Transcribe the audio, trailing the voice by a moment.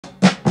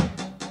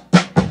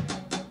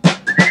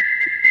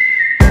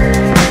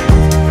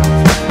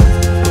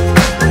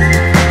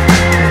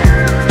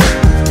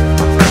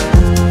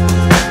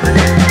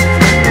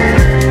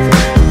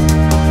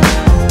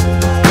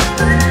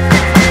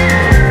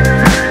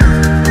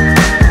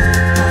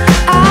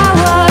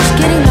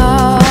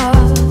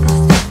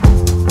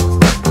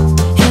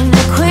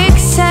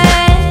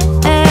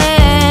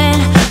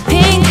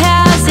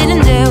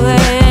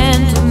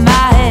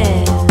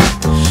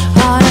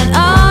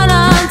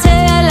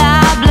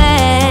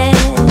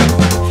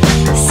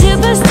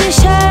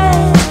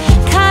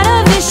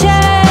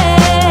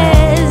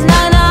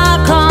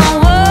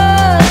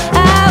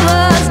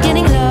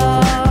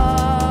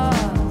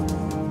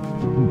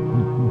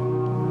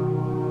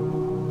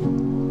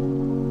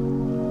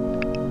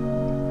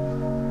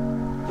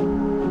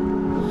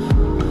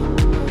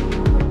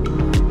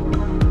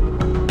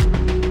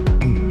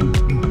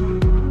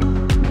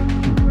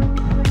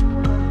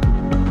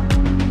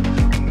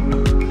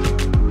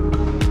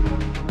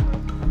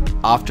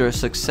After a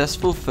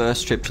successful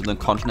first trip to the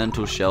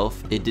continental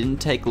shelf, it didn't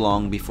take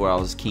long before I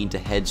was keen to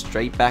head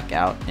straight back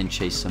out and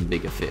chase some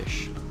bigger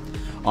fish.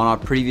 On our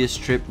previous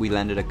trip, we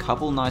landed a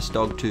couple nice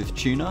dogtooth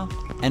tuna,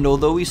 and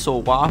although we saw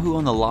wahoo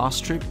on the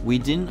last trip, we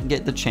didn't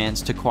get the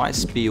chance to quite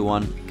spear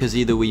one because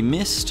either we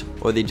missed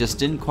or they just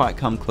didn't quite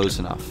come close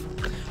enough.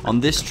 On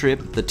this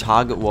trip, the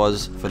target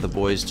was for the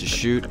boys to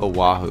shoot a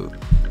wahoo.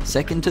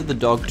 Second to the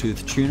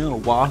dogtooth tuna,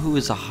 wahoo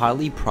is a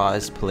highly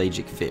prized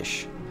pelagic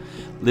fish.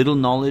 Little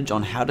knowledge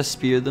on how to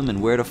spear them and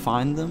where to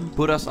find them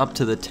put us up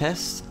to the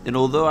test, and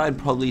although I'd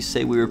probably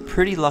say we were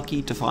pretty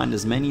lucky to find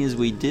as many as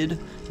we did,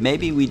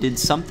 maybe we did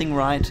something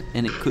right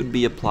and it could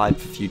be applied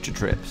for future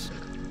trips.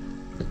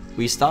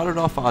 We started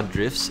off our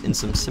drifts in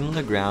some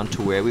similar ground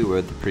to where we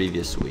were the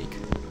previous week.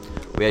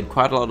 We had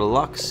quite a lot of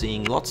luck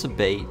seeing lots of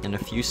bait and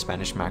a few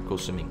Spanish mackerel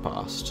swimming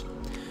past.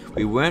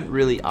 We weren't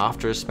really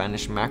after a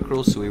Spanish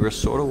mackerel, so we were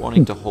sort of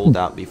wanting to hold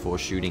out before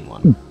shooting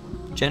one.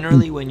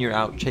 Generally, when you're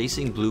out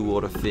chasing blue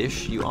water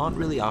fish, you aren't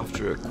really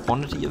after a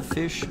quantity of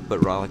fish,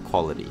 but rather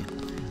quality.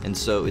 And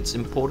so it's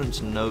important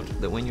to note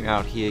that when you're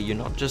out here, you're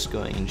not just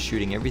going and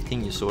shooting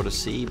everything you sort of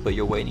see, but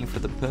you're waiting for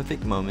the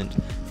perfect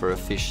moment for a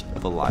fish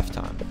of a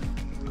lifetime.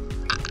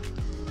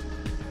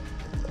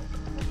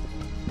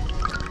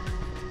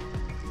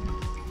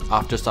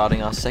 After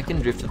starting our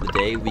second drift of the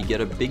day, we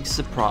get a big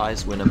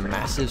surprise when a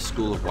massive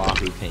school of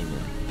wahoo came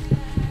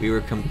in. We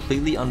were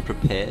completely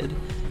unprepared,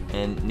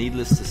 and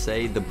needless to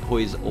say, the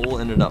boys all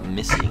ended up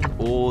missing,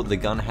 or the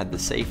gun had the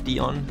safety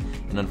on,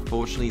 and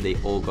unfortunately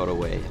they all got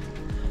away.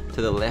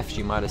 To the left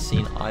you might have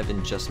seen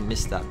Ivan just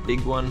missed that big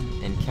one,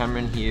 and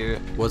Cameron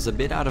here was a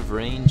bit out of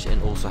range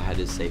and also had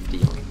his safety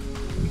on.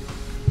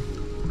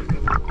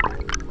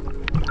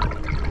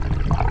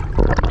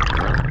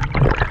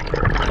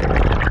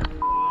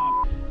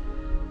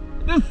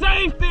 The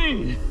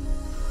safety!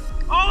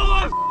 Oh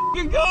my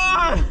f***ing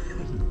god!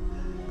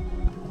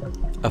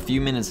 A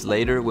few minutes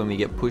later, when we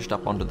get pushed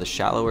up onto the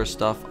shallower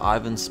stuff,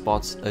 Ivan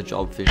spots a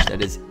jobfish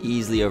that is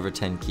easily over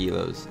 10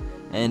 kilos,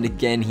 and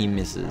again he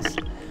misses.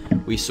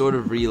 We sort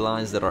of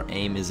realize that our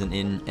aim isn't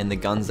in, and the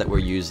guns that we're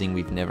using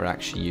we've never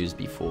actually used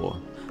before.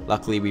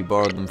 Luckily we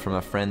borrowed them from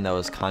a friend that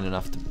was kind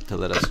enough to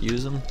let us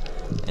use them,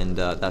 and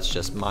that's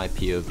just my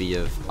POV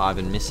of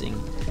Ivan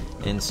missing.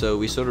 And so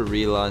we sort of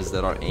realized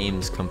that our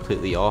aim's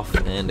completely off,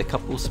 and a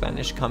couple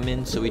Spanish come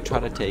in, so we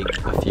try to take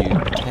a few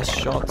test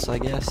shots, I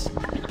guess.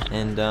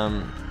 And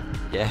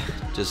yeah,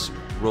 just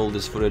roll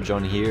this footage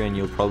on here and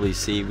you'll probably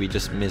see we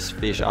just miss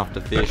fish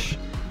after fish.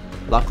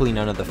 Luckily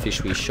none of the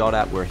fish we shot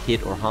at were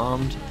hit or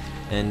harmed,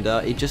 and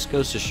it just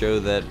goes to show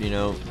that, you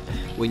know,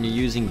 when you're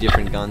using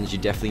different guns you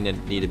definitely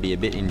need to be a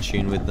bit in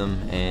tune with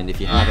them, and if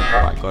you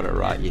haven't quite got it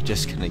right you're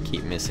just gonna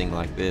keep missing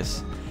like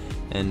this.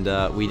 And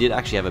we did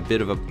actually have a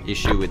bit of an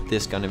issue with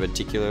this gun in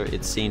particular.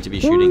 It seemed to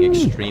be shooting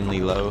extremely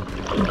low,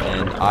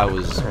 and I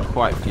was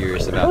quite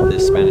furious about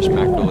this Spanish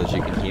mackerel, as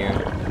you can hear.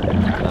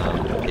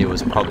 It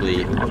was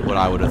probably what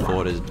I would have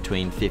thought is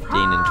between 15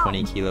 and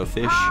 20 kilo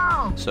fish,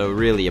 so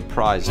really a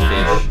prized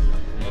fish.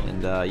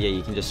 And yeah,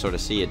 you can just sort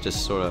of see it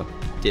just sort of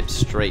dips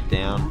straight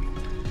down,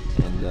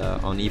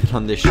 and even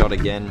on this shot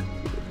again,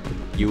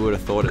 you would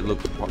have thought it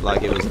looked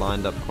like it was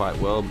lined up quite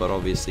well, but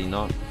obviously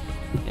not.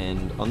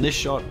 And on this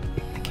shot,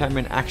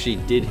 Cameron actually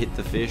did hit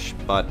the fish,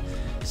 but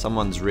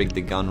someone's rigged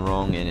the gun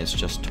wrong and it's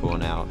just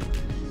torn out.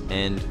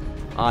 And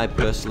I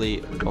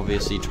personally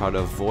obviously try to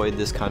avoid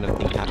this kind of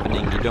thing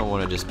happening. You don't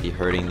want to just be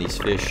hurting these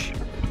fish.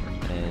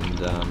 And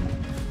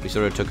we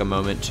sort of took a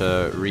moment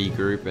to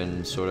regroup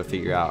and sort of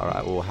figure out,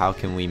 alright, well, how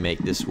can we make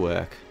this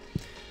work?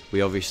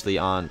 We obviously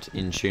aren't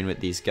in tune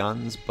with these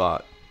guns,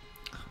 but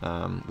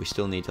we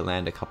still need to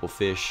land a couple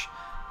fish,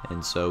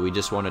 and so we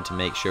just wanted to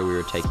make sure we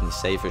were taking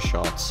safer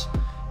shots.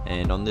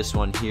 And on this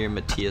one here,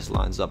 Matthias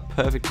lines up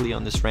perfectly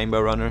on this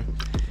rainbow runner,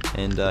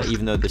 and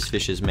even though this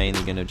fish is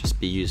mainly going to just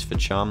be used for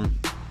chum,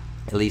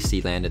 at least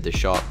he landed the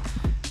shot.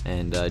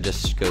 And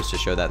just goes to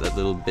show that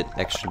little bit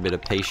extra bit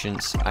of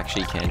patience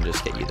actually can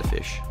just get you the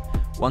fish.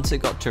 Once it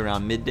got to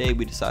around midday,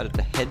 we decided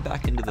to head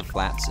back into the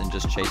flats and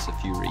just chase a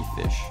few reef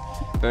fish.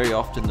 Very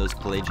often those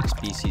pelagic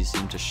species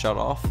seem to shut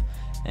off,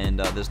 and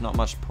there's not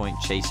much point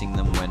chasing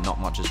them when not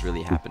much is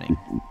really happening.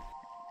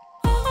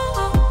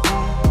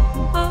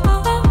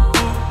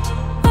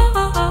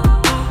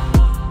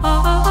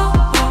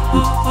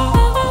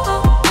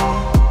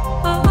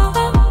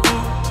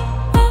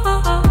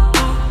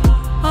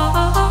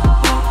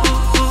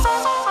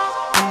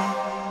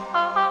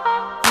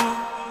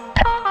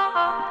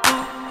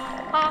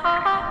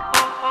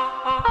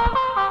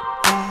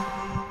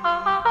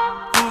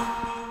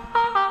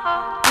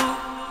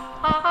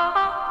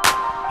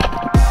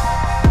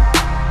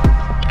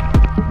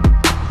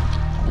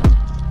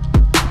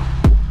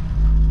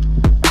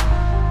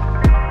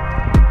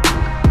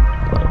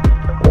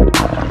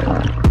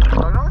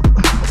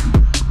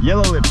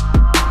 Yellow lip.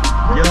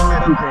 Yellow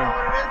lip.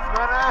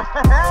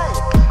 Hey!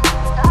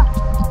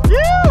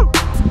 You!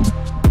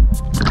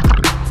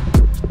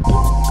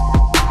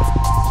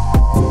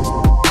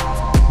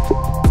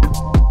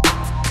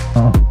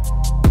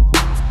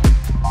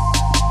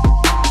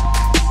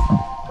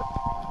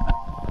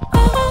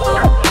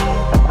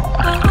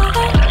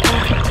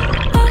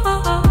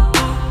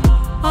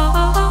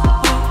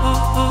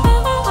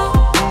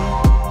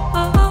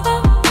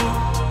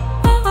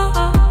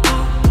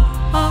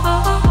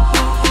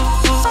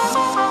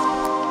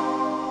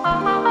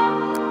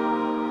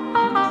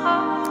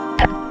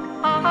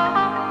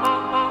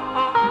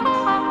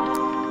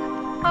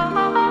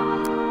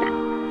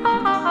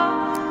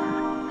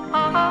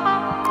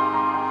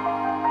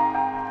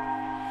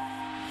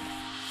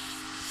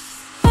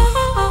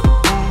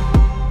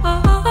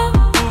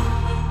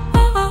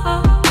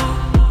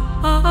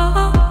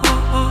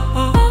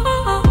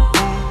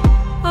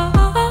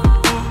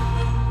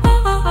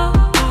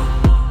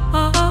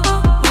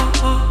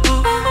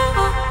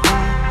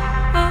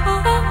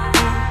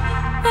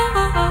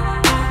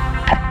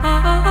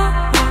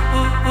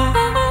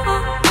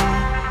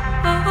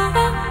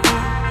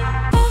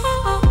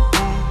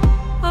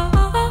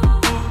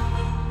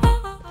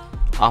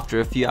 After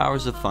a few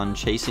hours of fun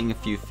chasing a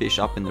few fish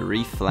up in the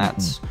reef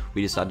flats,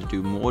 we decided to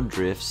do more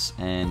drifts,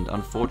 and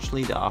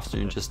unfortunately the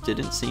afternoon just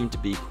didn't seem to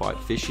be quite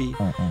fishy.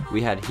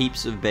 We had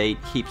heaps of bait,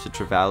 heaps of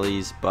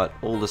trevallies, but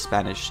all the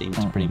Spanish seemed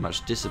to pretty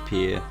much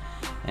disappear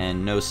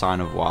and no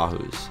sign of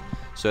wahoos.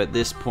 So at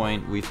this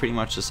point we pretty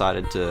much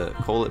decided to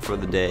call it for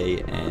the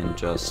day and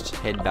just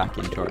head back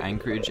into our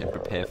anchorage and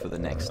prepare for the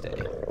next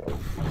day.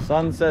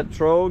 Sunset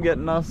troll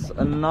getting us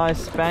a nice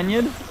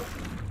Spaniard.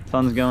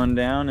 Sun's going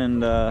down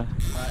and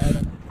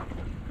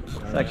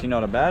it's actually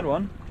not a bad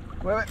one.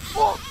 Wait.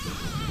 Oh!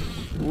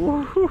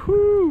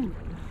 Woohoo!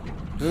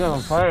 Dude, I'm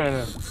on fire in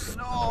it.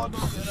 No,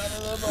 don't get out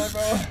of there,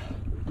 bro.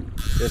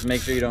 Just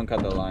make sure you don't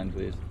cut the line,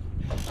 please.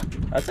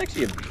 That's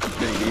actually a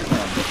pretty decent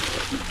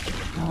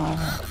one.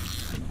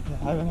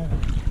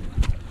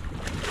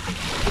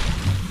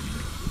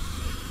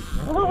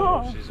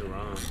 Oh, she's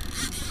around.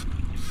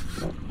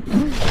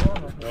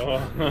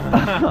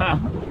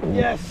 Oh.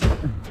 Yes!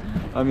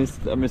 I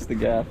missed the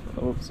gaff.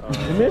 Oops.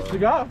 You missed the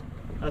gaff?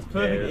 That's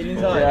perfect.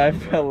 Yeah, I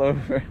fell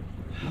over.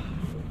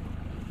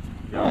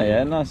 Oh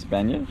yeah, nice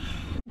Spaniard.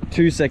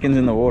 2 seconds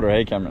in the water,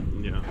 hey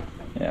Cameron? Yeah.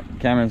 Yeah,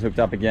 Cameron's hooked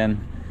up again,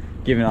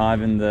 giving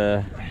Ivan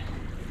the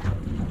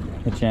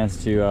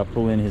chance to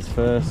pull in his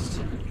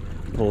first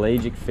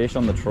pelagic fish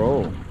on the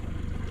troll.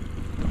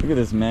 Look at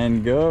this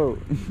man go.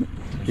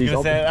 He's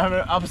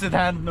opposite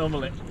hand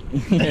normally.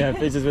 Yeah,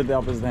 fishes with the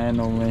opposite hand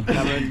normally.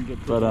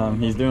 But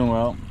he's doing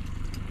well.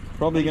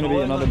 Probably going to be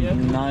another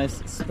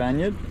nice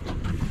Spaniard.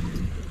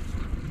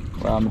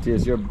 Wow,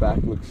 Matthias, your back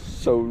looks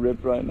so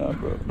ripped right now,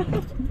 bro.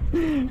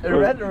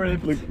 Red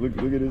ripped. Look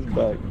at his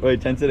back.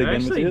 Wait, tense it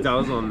again, Matthias.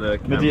 Does on the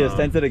camera. Matthias,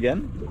 tense it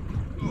again.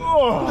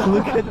 Oh,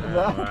 look at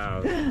that.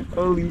 Wow.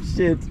 Holy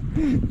shit.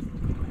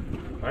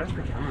 Where's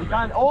the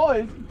camera? Oh,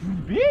 it's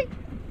big.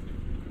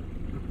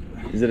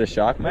 Is it a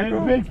shark, mate?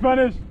 Big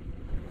Spanish.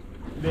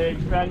 Big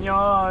Spaniel.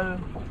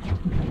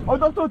 Oh,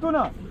 Dogtooth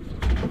tuna.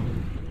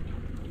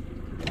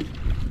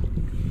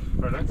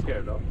 Bro, don't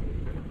scare it off.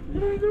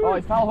 Oh,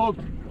 it's foul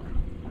hooked.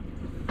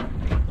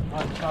 Oh,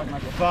 it's a shark,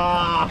 Michael.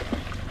 Fuck.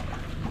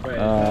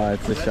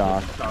 It's a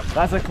shark.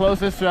 That's the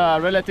closest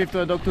relative to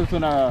a Dogtooth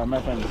tuna, my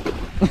friend.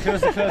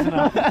 Close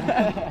enough.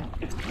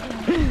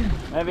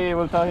 Maybe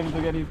we'll tell him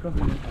to get his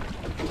confidence.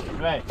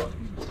 Right.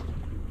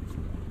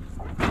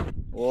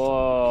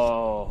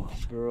 Whoa,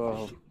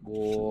 bro.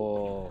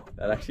 Whoa.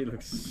 That actually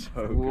looks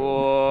so good.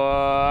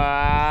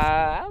 Whoa.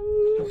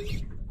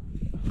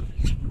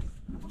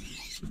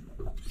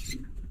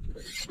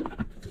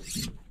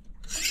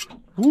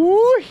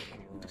 Woo!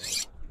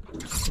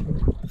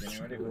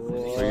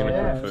 We're gonna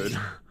cook food.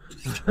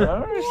 I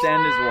don't understand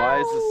is why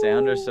is the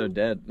sounder so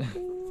dead.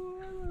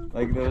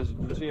 Like there was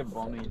literally a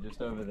bombing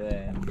just over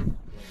there.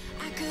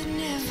 I could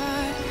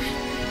never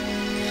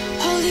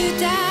hold you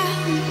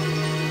down.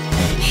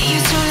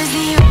 You're tall as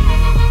the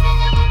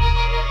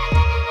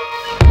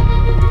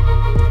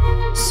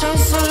so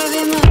full of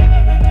emotion.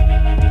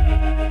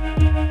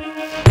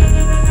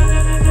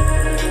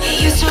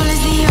 You're tall as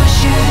the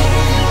ocean.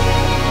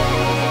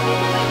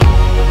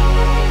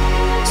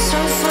 So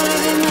full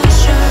of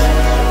emotion.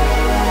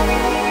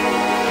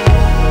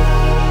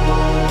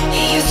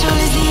 You're tall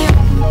as the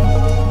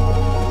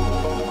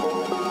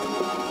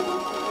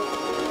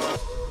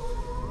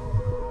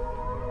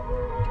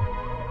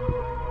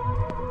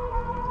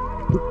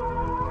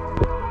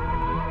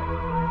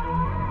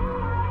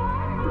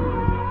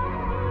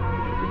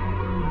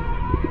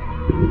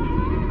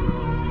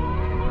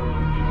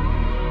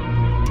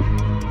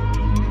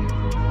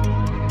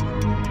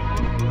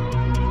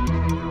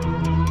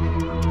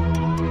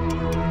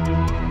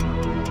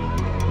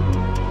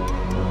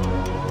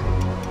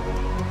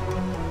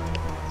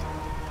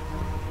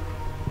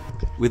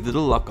With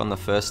little luck on the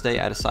first day,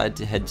 I decided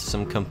to head to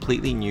some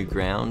completely new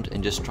ground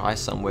and just try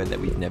somewhere that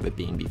we've never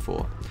been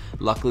before.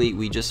 Luckily,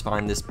 we just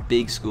find this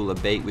big school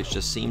of bait which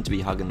just seemed to be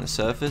hugging the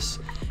surface,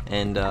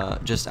 and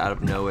just out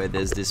of nowhere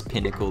there's this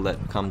pinnacle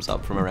that comes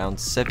up from around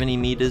 70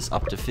 meters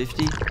up to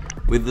 50.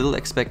 With little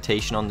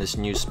expectation on this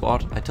new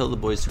spot, I tell the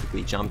boys to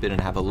quickly jump in and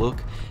have a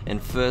look,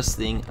 and first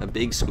thing, a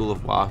big school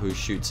of wahoos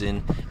shoots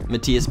in.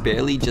 Matthias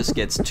barely just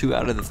gets 2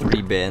 out of the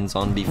 3 bands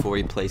on before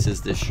he places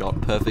this shot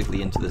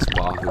perfectly into this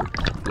wahoo.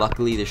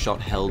 Luckily the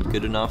shot held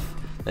good enough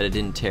that it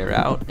didn't tear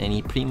out, and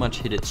he pretty much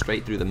hit it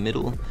straight through the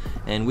middle.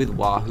 And with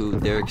wahoo,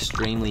 they're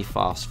extremely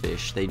fast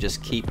fish. They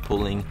just keep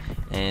pulling,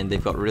 and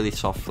they've got really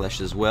soft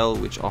flesh as well,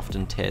 which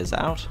often tears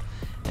out.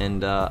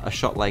 And a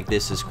shot like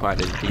this is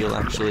quite a deal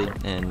actually,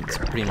 and it's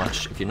pretty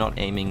much, if you're not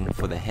aiming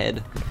for the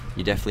head,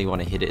 you definitely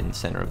want to hit it in the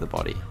center of the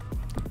body.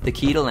 The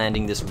key to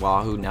landing this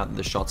wahoo now that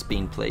the shot's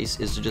been placed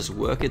is to just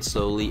work it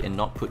slowly and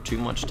not put too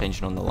much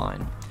tension on the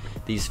line.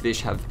 These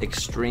fish have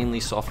extremely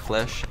soft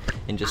flesh,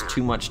 and just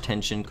too much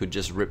tension could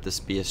just rip the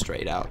spear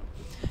straight out.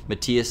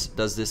 Matthias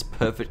does this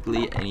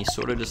perfectly, and he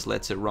sort of just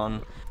lets it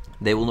run.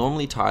 They will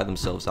normally tire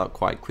themselves out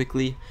quite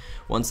quickly.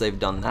 Once they've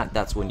done that,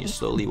 that's when you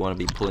slowly want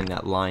to be pulling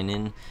that line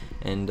in,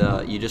 and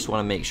you just want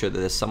to make sure that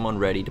there's someone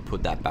ready to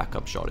put that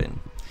backup shot in.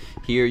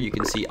 Here you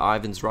can see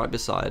Ivan's right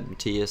beside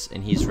Matthias,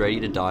 and he's ready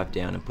to dive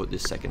down and put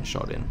this second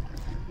shot in.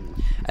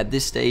 At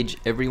this stage,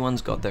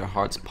 everyone's got their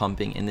hearts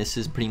pumping, and this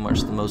is pretty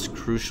much the most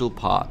crucial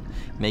part,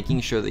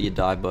 making sure that your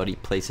dive buddy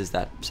places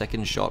that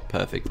second shot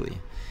perfectly.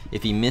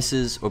 If he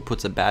misses or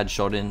puts a bad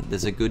shot in,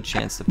 there's a good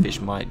chance the fish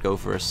might go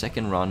for a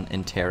second run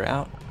and tear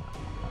out.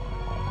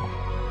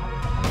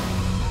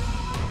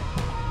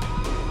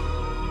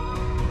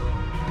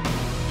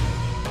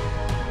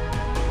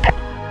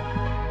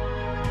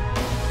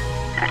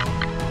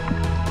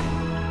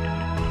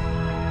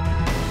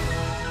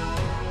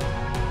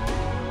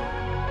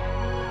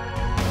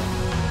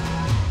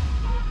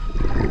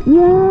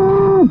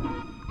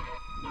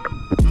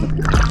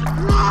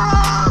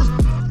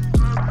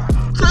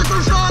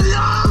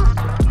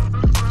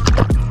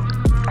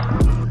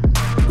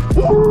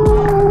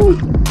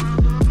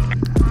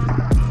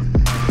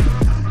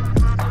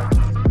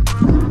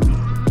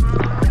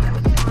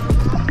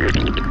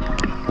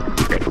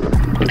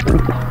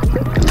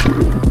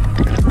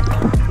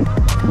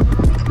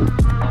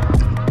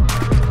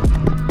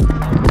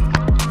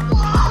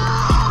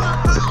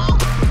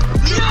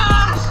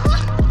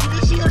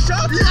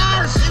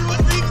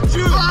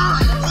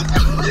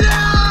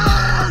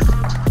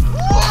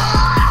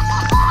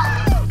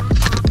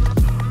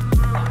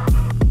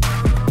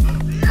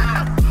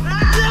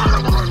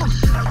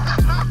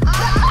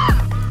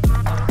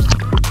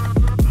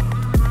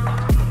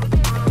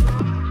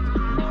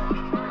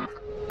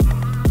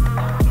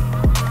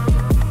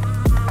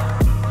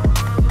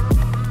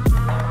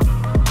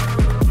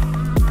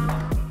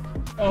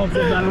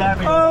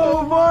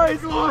 Oh boys!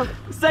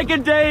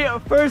 Second day,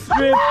 first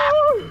trip.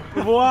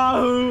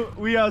 Wahoo!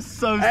 We are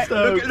so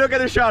stoked. Look at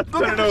the shot.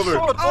 Turn it over.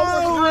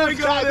 Oh my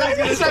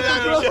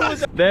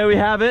god! There we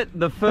have it.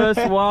 The first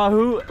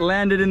Wahoo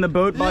landed in the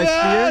boat by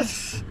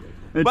Spears.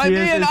 By me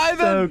and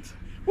Ivan.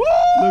 Woo!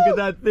 Look at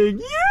that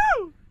thing.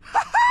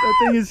 That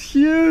thing is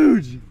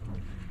huge.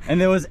 And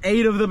there was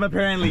 8 of them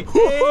apparently. 8!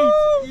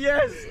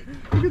 Yes!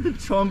 Look at the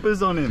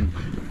chompers on him.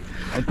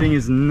 That thing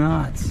is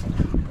nuts.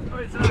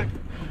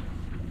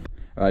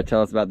 Alright,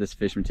 tell us about this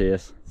fish,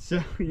 Matthias.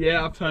 So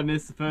yeah, after I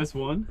missed the first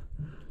one,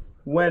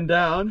 went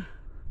down,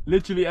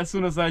 literally as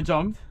soon as I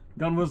jumped,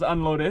 gun was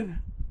unloaded,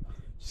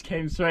 just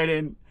came straight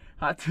in,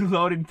 had to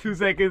load in 2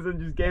 seconds and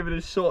just gave it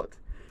a shot.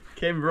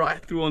 Came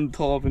right through on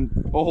top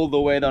and all the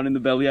way down in the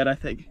belly, and I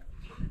think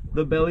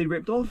the belly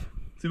ripped off,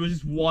 so it was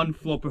just one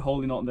flopper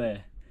holding on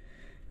there.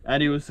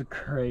 And it was a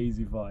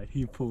crazy fight.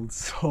 He pulled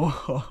so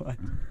hard.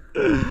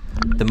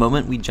 The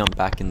moment we jump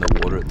back in the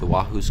water, the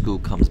Wahoo school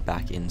comes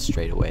back in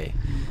straight away.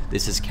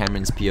 This is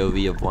Cameron's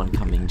POV of one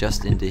coming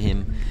just into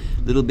him,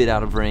 a little bit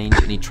out of range,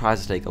 and he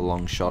tries to take a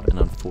long shot and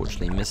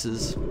unfortunately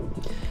misses.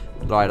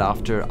 Right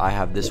after, I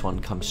have this one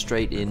come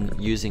straight in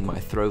using my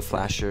throw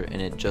flasher, and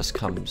it just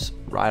comes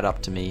right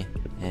up to me,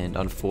 and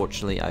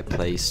unfortunately I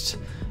placed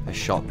a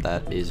shot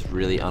that is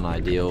really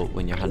unideal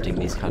when you're hunting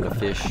these kind of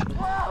fish.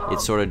 It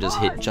sort of just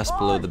hit just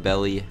below the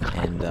belly,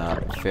 and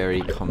a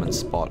very common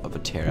spot of a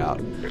tear out.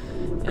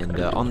 And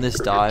on this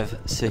dive,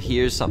 so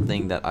here's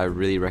something that I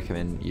really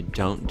recommend you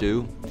don't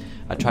do.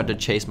 I tried to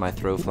chase my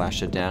throw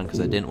flasher down because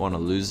I didn't want to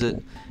lose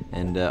it,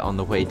 and on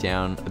the way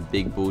down a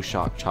big bull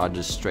shark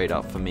charges straight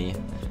up for me,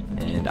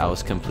 and I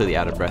was completely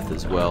out of breath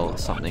as well,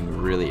 something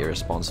really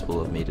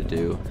irresponsible of me to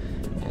do.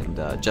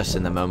 And just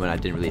in the moment I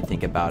didn't really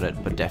think about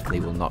it, but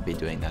definitely will not be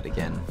doing that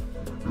again.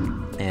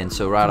 And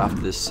so right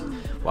after this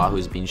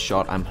Wahoo's been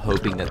shot, I'm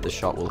hoping that the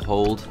shot will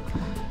hold,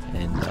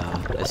 and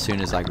as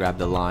soon as I grab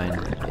the line,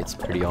 it's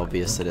pretty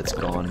obvious that it's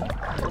gone,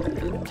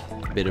 and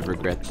a bit of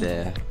regret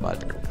there,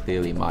 but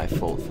clearly my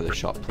fault for the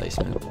shot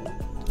placement.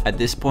 At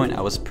this point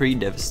I was pretty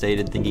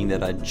devastated, thinking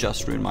that I'd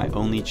just ruined my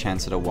only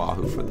chance at a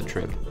Wahoo for the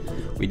trip.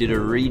 We did a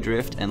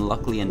redrift, and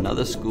luckily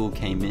another school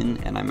came in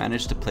and I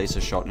managed to place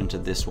a shot into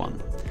this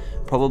one.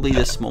 Probably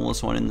the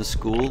smallest one in the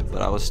school,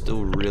 but I was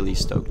still really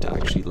stoked to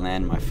actually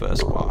land my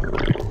first Wahoo.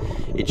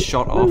 It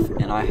shot off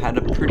and I had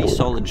a pretty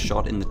solid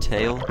shot in the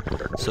tail.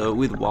 So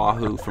with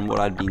Wahoo, from what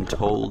I'd been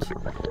told,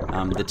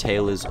 the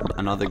tail is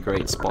another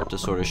great spot to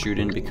sort of shoot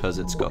in because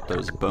it's got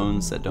those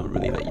bones that don't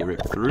really let you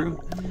rip through.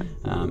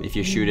 If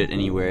you shoot it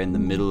anywhere in the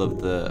middle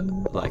of the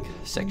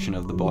section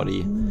of the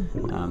body,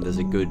 there's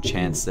a good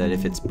chance that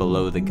if it's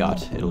below the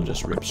gut, it'll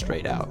just rip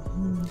straight out.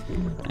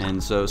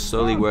 And so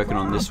slowly working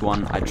on this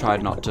one, I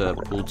tried not to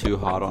pull too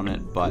hard on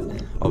it, but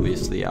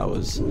obviously I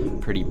was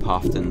pretty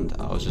puffed and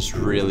I was just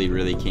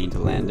really keen to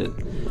land it.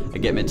 I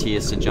get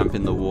Matthias to jump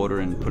in the water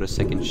and put a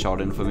second shot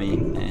in for me,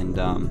 and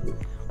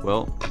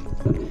well,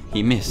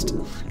 he missed,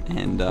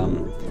 and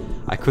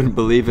I couldn't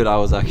believe it. I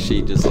was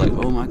actually just like,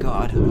 oh my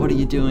god, what are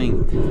you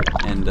doing?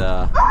 And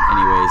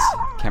anyways,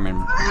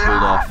 Cameron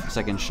pulled off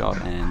second shot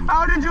and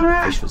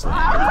fish was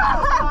landed.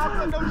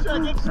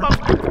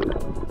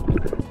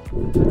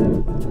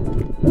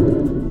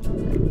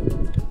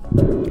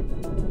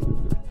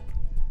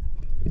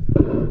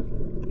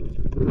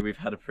 We've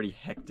had a pretty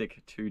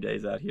hectic 2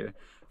 days out here.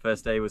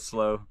 First day was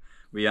slow.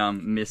 We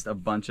missed a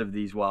bunch of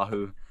these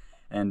Wahoo,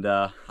 and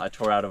I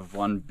tore out of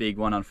one big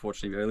one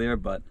unfortunately earlier,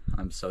 but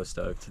I'm so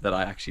stoked that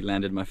I actually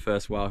landed my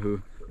first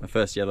Wahoo, my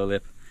first yellow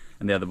lip,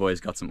 and the other boys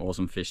got some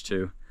awesome fish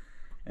too.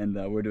 and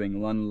we're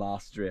doing one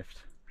last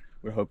drift.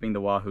 We're hoping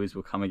the wahoos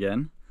will come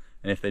again,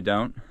 and if they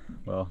don't,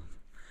 well,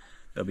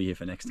 they'll be here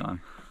for next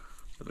time.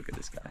 But look at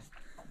this guy.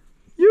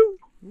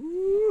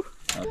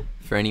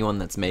 For anyone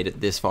that's made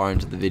it this far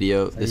into the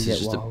video, this is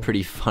just a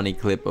pretty funny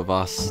clip of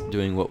us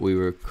doing what we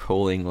were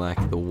calling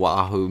like the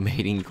Wahoo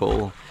mating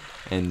call,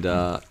 and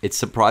it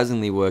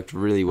surprisingly worked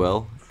really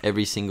well.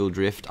 Every single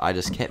drift I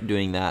just kept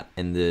doing that,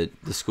 and the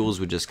schools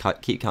would just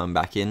keep coming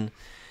back in,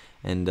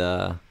 and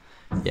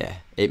yeah,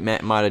 it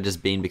might have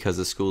just been because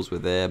the schools were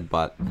there,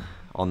 but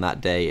on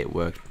that day it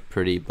worked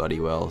pretty bloody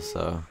well,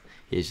 so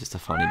here's just a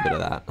funny bit of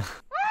that.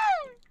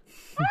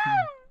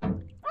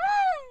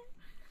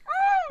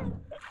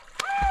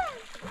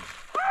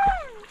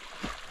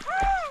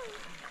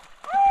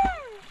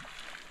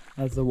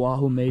 That's the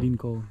Wahoo mating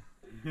call.